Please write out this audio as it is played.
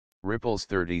Ripple's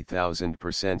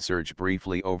 30,000% surge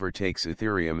briefly overtakes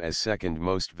Ethereum as second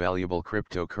most valuable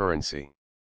cryptocurrency.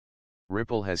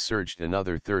 Ripple has surged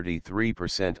another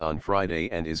 33% on Friday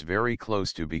and is very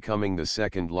close to becoming the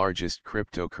second largest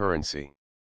cryptocurrency.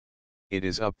 It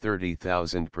is up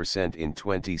 30,000% in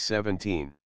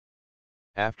 2017.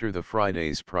 After the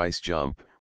Friday's price jump,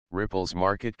 Ripple's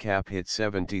market cap hit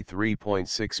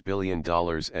 $73.6 billion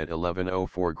at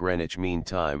 11:04 Greenwich Mean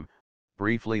Time,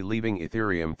 briefly leaving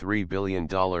Ethereum $3 billion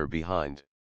behind.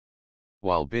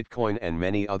 While Bitcoin and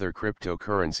many other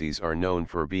cryptocurrencies are known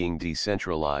for being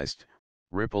decentralized,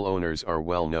 Ripple owners are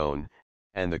well known,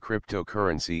 and the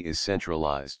cryptocurrency is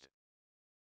centralized.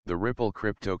 The Ripple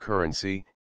cryptocurrency,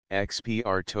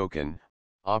 XPR token,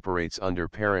 operates under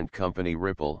parent company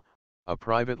Ripple, a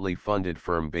privately funded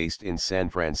firm based in San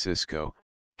Francisco,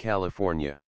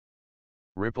 California.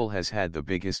 Ripple has had the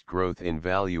biggest growth in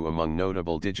value among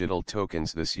notable digital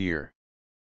tokens this year.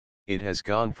 It has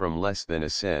gone from less than a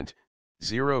cent,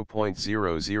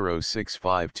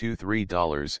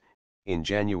 $0.006523, in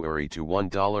January to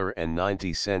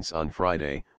 $1.90 on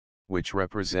Friday, which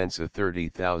represents a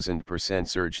 30,000%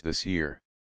 surge this year.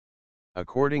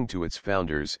 According to its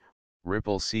founders,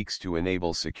 Ripple seeks to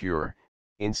enable secure,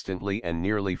 instantly and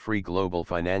nearly free global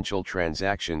financial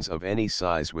transactions of any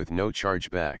size with no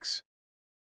chargebacks.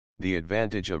 The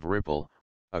advantage of Ripple,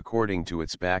 according to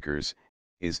its backers,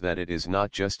 is that it is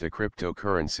not just a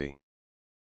cryptocurrency.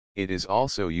 It is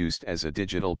also used as a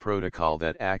digital protocol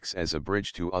that acts as a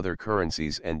bridge to other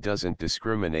currencies and doesn't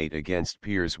discriminate against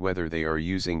peers whether they are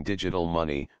using digital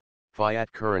money,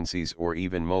 fiat currencies or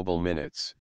even mobile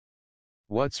minutes.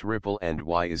 What's Ripple and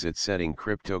why is it setting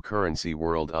cryptocurrency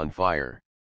world on fire?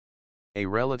 A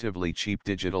relatively cheap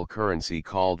digital currency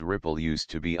called Ripple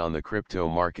used to be on the crypto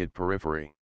market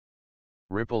periphery.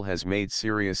 Ripple has made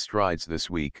serious strides this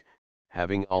week,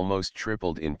 having almost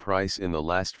tripled in price in the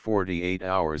last 48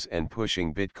 hours and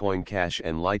pushing Bitcoin Cash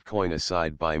and Litecoin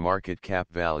aside by market cap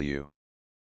value.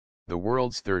 The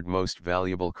world's third most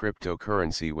valuable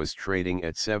cryptocurrency was trading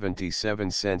at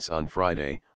 77 cents on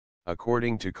Friday,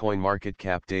 according to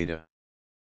CoinMarketCap data.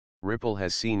 Ripple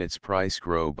has seen its price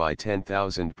grow by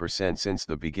 10,000% since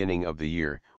the beginning of the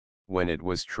year, when it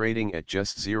was trading at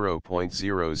just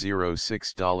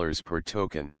 $0.006 per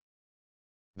token.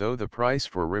 Though the price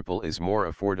for Ripple is more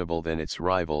affordable than its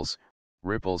rivals,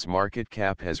 Ripple's market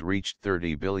cap has reached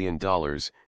 $30 billion,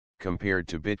 compared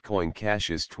to Bitcoin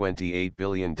Cash's $28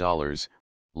 billion,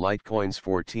 Litecoin's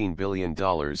 $14 billion,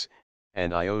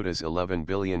 and IOTA's $11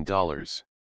 billion.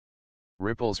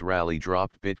 Ripple's rally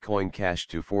dropped Bitcoin Cash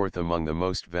to fourth among the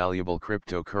most valuable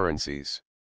cryptocurrencies.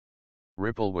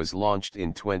 Ripple was launched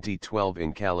in 2012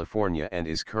 in California and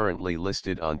is currently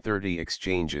listed on 30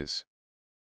 exchanges.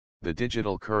 The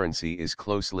digital currency is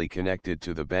closely connected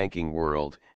to the banking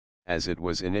world, as it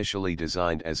was initially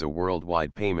designed as a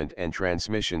worldwide payment and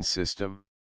transmission system.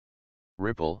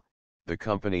 Ripple, the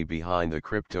company behind the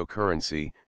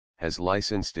cryptocurrency, has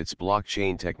licensed its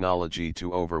blockchain technology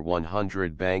to over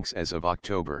 100 banks as of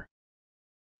October.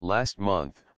 Last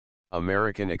month,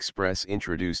 American Express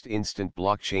introduced instant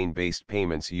blockchain-based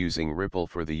payments using Ripple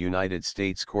for the United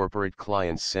States corporate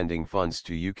clients sending funds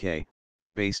to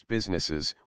UK-based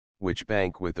businesses, which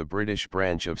bank with the British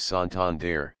branch of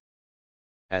Santander.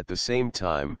 At the same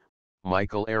time,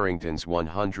 Michael Arrington's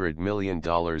 $100 million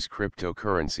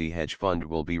cryptocurrency hedge fund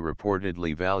will be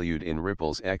reportedly valued in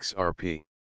Ripple's XRP.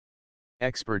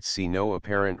 Experts see no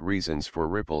apparent reasons for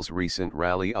Ripple's recent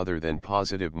rally other than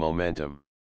positive momentum.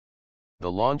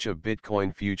 The launch of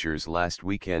Bitcoin futures last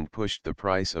weekend pushed the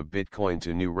price of Bitcoin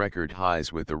to new record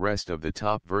highs, with the rest of the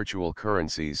top virtual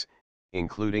currencies,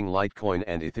 including Litecoin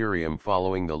and Ethereum,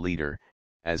 following the leader,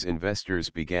 as investors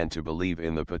began to believe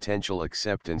in the potential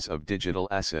acceptance of digital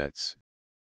assets.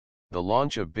 The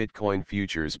launch of Bitcoin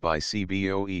futures by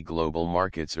CBOE Global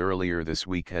Markets earlier this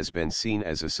week has been seen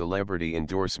as a celebrity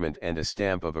endorsement and a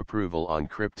stamp of approval on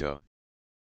crypto.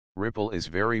 Ripple is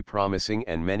very promising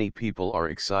and many people are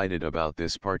excited about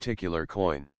this particular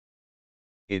coin.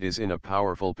 It is in a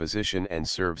powerful position and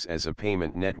serves as a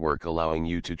payment network, allowing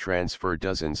you to transfer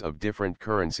dozens of different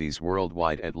currencies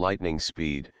worldwide at lightning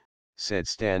speed, said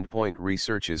Standpoint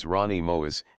Research's Ronnie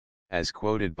Moas, as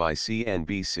quoted by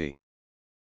CNBC.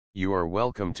 You are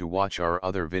welcome to watch our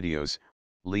other videos,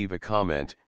 leave a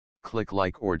comment, click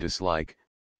like or dislike,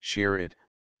 share it,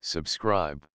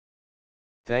 subscribe.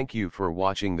 Thank you for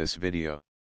watching this video.